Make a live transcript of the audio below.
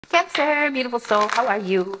Cancer, beautiful soul, how are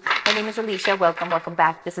you? My name is Alicia. Welcome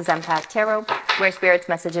back. This is Empath Tarot, where Spirit's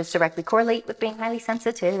messages directly correlate with being highly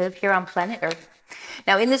sensitive here on planet Earth.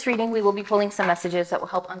 Now, in this reading, we will be pulling some messages that will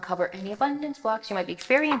help uncover any abundance blocks you might be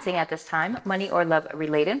experiencing at this time, money or love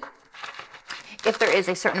related. If there is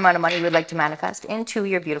a certain amount of money you would like to manifest into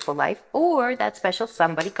your beautiful life, or that special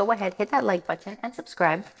somebody, go ahead, hit that like button and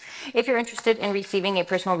subscribe. If you're interested in receiving a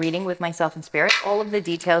personal reading with myself and Spirit, all of the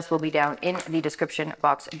details will be down in the description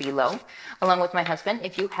box below, along with my husband.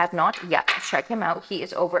 If you have not yet, check him out. He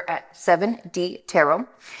is over at 7D Tarot.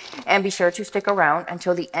 And be sure to stick around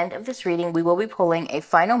until the end of this reading. We will be pulling a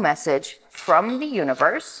final message from the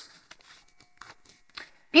universe.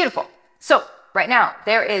 Beautiful. So, right now,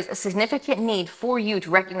 there is a significant need for you to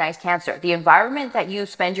recognize Cancer. The environment that you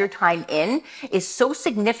spend your time in is so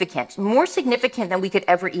significant, more significant than we could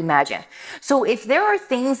ever imagine. So if there are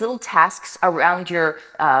things, little tasks around your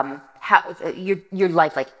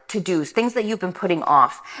life, like to-dos, things that you've been putting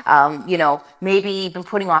off, maybe you've been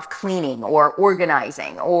putting off cleaning or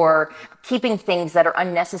organizing or keeping things that are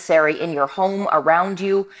unnecessary in your home around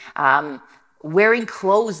you, wearing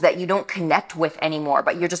clothes that you don't connect with anymore,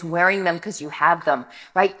 but you're just wearing them because you have them,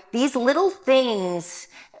 right? These little things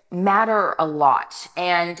matter a lot.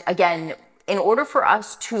 And again, in order for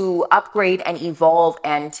us to upgrade and evolve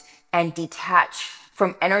and detach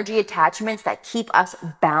from energy attachments that keep us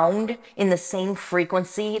bound in the same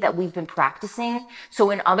frequency that we've been practicing. So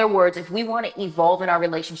in other words, if we want to evolve in our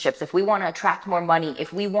relationships, if we want to attract more money,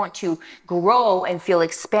 if we want to grow and feel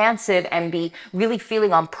expansive and be really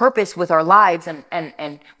feeling on purpose with our lives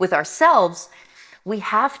and with ourselves, we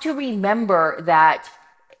have to remember that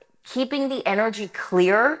keeping the energy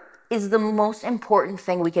clear is the most important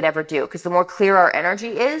thing we could ever do, because the more clear our energy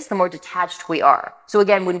is, the more detached we are. So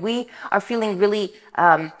again, when we are feeling really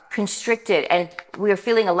constricted and we are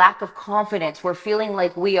feeling a lack of confidence, we're feeling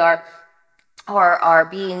like we are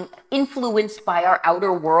being influenced by our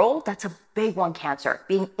outer world. That's a big one, Cancer,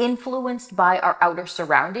 being influenced by our outer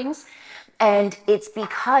surroundings. And it's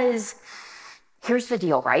because here's the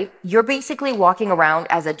deal, right? You're basically walking around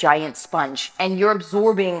as a giant sponge and you're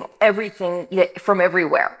absorbing everything from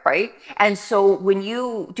everywhere, right? And so when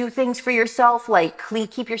you do things for yourself, like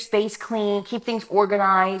keep your space clean, keep things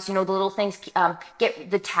organized, the little things, get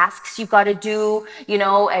the tasks you've got to do,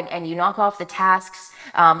 and you knock off the tasks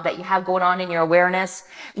that you have going on in your awareness,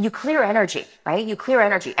 you clear energy, right? You clear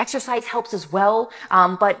energy. Exercise helps as well.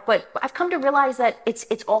 But I've come to realize that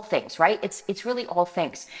it's all things, right? It's really all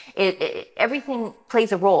things. Everything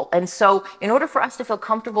plays a role. And so in order for us to feel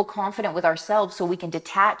comfortable, confident with ourselves so we can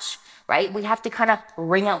detach, right, we have to kind of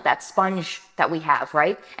wring out that sponge that we have,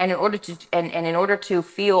 right? And in order to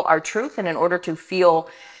feel our truth, and in order to feel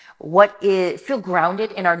feel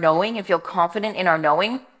grounded in our knowing and feel confident in our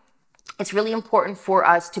knowing, it's really important for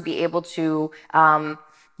us to be able to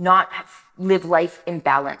not live life in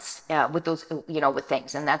balance with those, with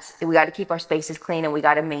things. And that's, we got to keep our spaces clean, and we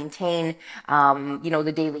got to maintain,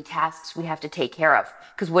 the daily tasks we have to take care of.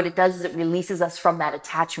 Because what it does is it releases us from that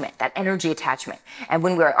attachment, that energy attachment. And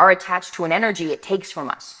when we are attached to an energy, it takes from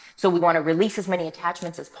us. So we want to release as many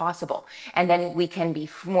attachments as possible. And then we can be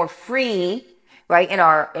more free, right?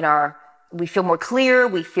 We feel more clear,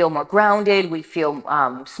 we feel more grounded, we feel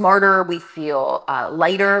smarter, we feel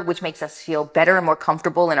lighter, which makes us feel better and more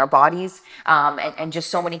comfortable in our bodies, and just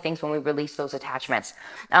so many things when we release those attachments.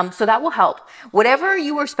 So that will help. Whatever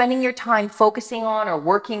you are spending your time focusing on or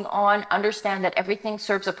working on, understand that everything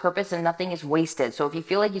serves a purpose and nothing is wasted. So if you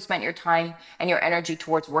feel like you spent your time and your energy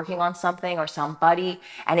towards working on something or somebody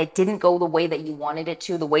and it didn't go the way that you wanted it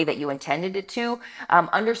to, the way that you intended it to,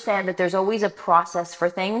 understand that there's always a process for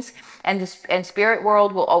things. And Spirit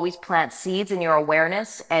world will always plant seeds in your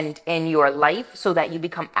awareness and in your life so that you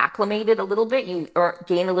become acclimated a little bit, you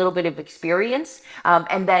gain a little bit of experience.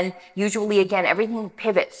 And then usually, again, everything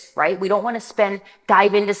pivots, right? We don't want to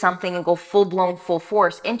dive into something and go full-blown, full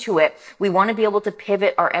force into it. We want to be able to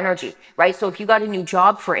pivot our energy, right? So if you got a new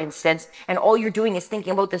job, for instance, and all you're doing is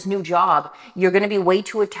thinking about this new job, you're going to be way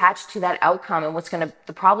too attached to that outcome. And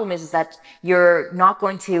the problem is that you're not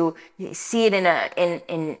going to see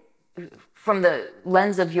it from the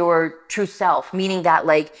lens of your true self, meaning that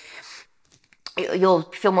like you'll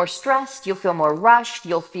feel more stressed, you'll feel more rushed,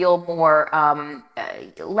 you'll feel more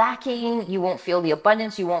lacking, you won't feel the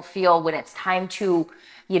abundance, you won't feel when it's time to,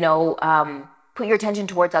 put your attention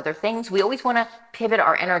towards other things. We always want to pivot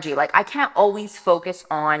our energy. Like I can't always focus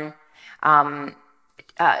on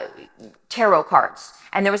tarot cards.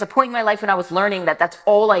 And there was a point in my life when I was learning that that's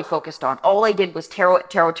all I focused on. All I did was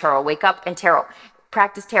tarot, wake up and tarot.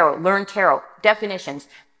 Practice tarot, learn tarot, definitions,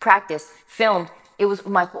 practice, filmed, it was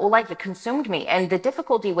my whole life. It consumed me. And the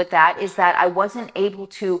difficulty with that is that I was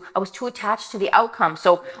too attached to the outcome.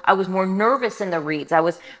 So I was more nervous in the reads. I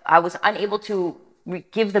was unable to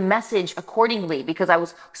give the message accordingly because I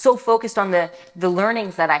was so focused on the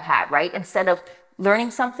learnings that I had, right? Instead of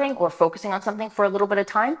learning something or focusing on something for a little bit of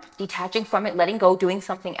time, detaching from it, letting go, doing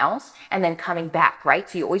something else, and then coming back, right?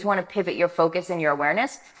 So you always want to pivot your focus and your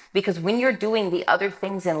awareness, because when you're doing the other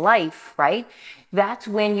things in life, right, that's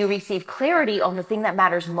when you receive clarity on the thing that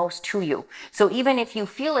matters most to you. So even if you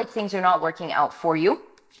feel like things are not working out for you,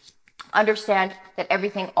 understand that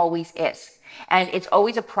everything always is. And it's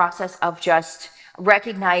always a process of just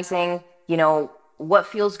recognizing, what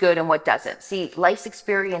feels good and what doesn't. See, life's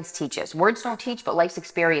experience teaches. Words don't teach, but life's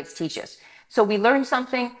experience teaches. So we learn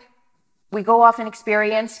something, we go off and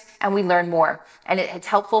experience, and we learn more. And it's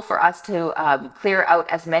helpful for us to clear out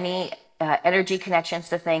as many energy connections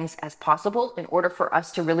to things as possible in order for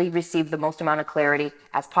us to really receive the most amount of clarity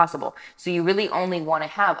as possible. So you really only want to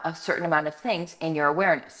have a certain amount of things in your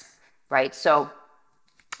awareness, right? So,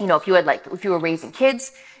 if you were raising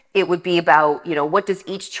kids, it would be about, what does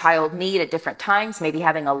each child need at different times, maybe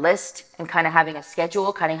having a list and kind of having a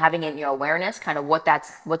schedule, kind of having it in your awareness, kind of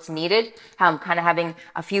what's needed, kind of having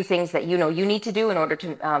a few things that, you need to do in order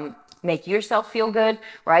to make yourself feel good,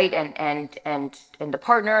 right? And the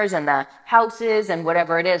partners and the houses and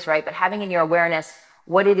whatever it is, right? But having in your awareness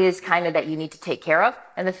what it is kind of that you need to take care of.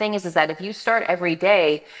 And the thing is that if you start every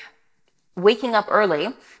day waking up early,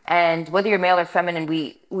 and whether you're male or feminine,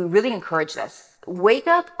 we really encourage this. Wake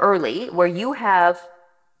up early where you have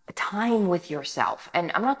time with yourself.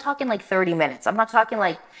 And I'm not talking like 30 minutes. I'm not talking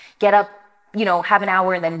like get up, have an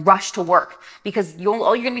hour and then rush to work, because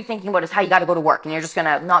all you're going to be thinking about is how you got to go to work, and you're just going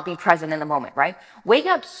to not be present in the moment, right? Wake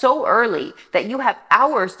up so early that you have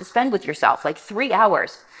hours to spend with yourself, like 3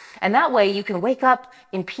 hours. And that way you can wake up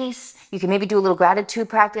in peace. You can maybe do a little gratitude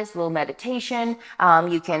practice, a little meditation.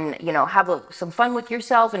 You can, have some fun with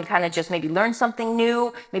yourself and kind of just maybe learn something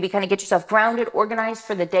new, maybe kind of get yourself grounded, organized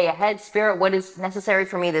for the day ahead. Spirit, what is necessary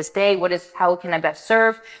for me this day? How can I best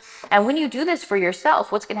serve? And when you do this for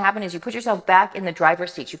yourself, what's going to happen is you put yourself back in the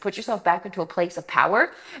driver's seat. You put yourself back into a place of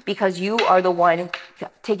power, because you are the one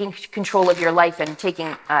taking control of your life and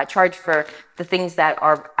taking charge for the things that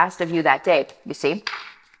are asked of you that day, you see?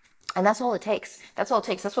 And that's all it takes. That's all it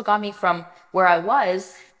takes. That's what got me from where I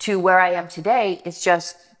was to where I am today, is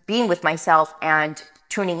just being with myself and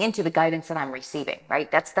tuning into the guidance that I'm receiving, right?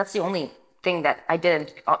 That's the only thing that I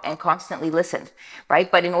did and constantly listened, right?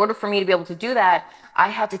 But in order for me to be able to do that, I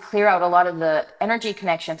had to clear out a lot of the energy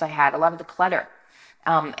connections I had, a lot of the clutter.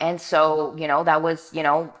 And so, that was,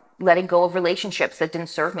 letting go of relationships that didn't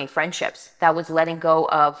serve me, friendships. That was letting go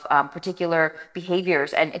of particular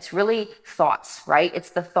behaviors. And it's really thoughts, right?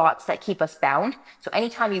 It's the thoughts that keep us bound. So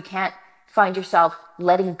anytime you can't find yourself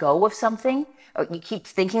letting go of something, or you keep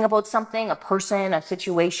thinking about something, a person, a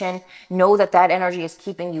situation, know that energy is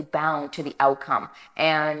keeping you bound to the outcome.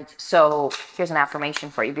 And so here's an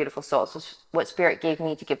affirmation for you, beautiful souls. This is what Spirit gave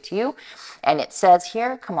me to give to you. And it says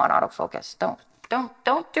here, come on, autofocus.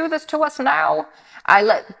 Don't do this to us now. I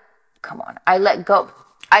let go.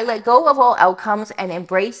 I let go of all outcomes and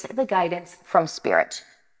embrace the guidance from Spirit.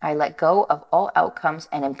 I let go of all outcomes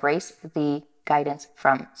and embrace the guidance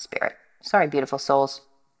from Spirit. Sorry, beautiful souls.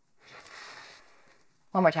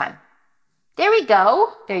 One more time. There we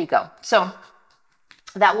go. There you go. So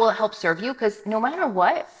that will help serve you, because no matter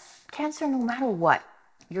what, Cancer, no matter what,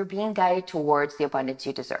 you're being guided towards the abundance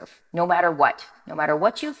you deserve. No matter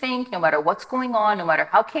what you think, no matter what's going on, no matter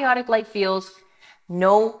how chaotic life feels,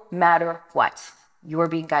 no matter what, you are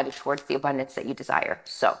being guided towards the abundance that you desire.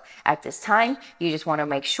 So at this time, you just want to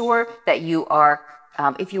make sure that you are,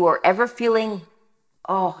 if you are ever feeling,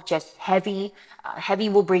 just heavy, heavy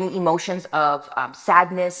will bring emotions of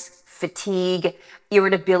sadness, fatigue,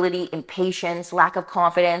 irritability, impatience, lack of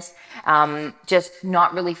confidence, just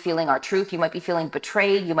not really feeling our truth. You might be feeling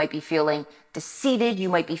betrayed. You might be feeling deceived. You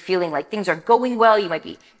might be feeling like things are going well. You might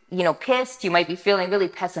be, pissed. You might be feeling really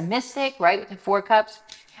pessimistic, right? With the 4 cups.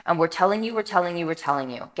 And we're telling you,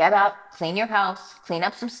 get up, clean your house, clean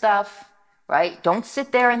up some stuff, right? Don't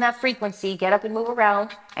sit there in that frequency. Get up and move around.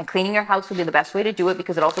 And cleaning your house will be the best way to do it,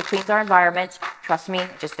 because it also cleans our environment. Trust me,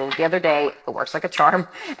 just did it the other day. It works like a charm.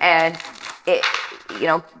 And it,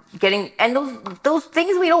 and those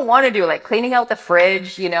things we don't want to do, like cleaning out the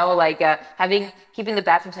fridge, keeping the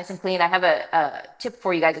bathrooms nice and clean. I have a tip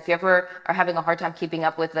for you guys. If you ever are having a hard time keeping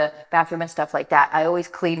up with the bathroom and stuff like that, I always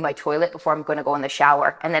clean my toilet before I'm going to go in the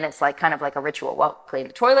shower. And then it's kind of like a ritual. Well, clean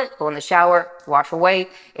the toilet, go in the shower, wash away.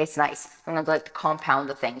 It's nice. I'm going to like to compound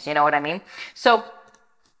the things. You know what I mean? So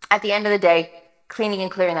at the end of the day, cleaning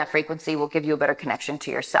and clearing that frequency will give you a better connection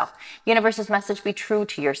to yourself. Universe's message: be true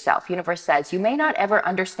to yourself. Universe says you may not ever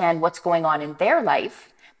understand what's going on in their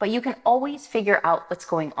life, but you can always figure out what's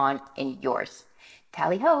going on in yours.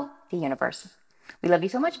 Tally ho, the universe. We love you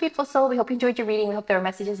so much, beautiful soul. We hope you enjoyed your reading. We hope there are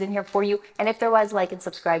messages in here for you. And if there was, like and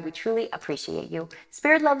subscribe. We truly appreciate you.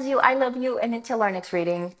 Spirit loves you. I love you. And until our next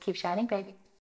reading, keep shining, baby.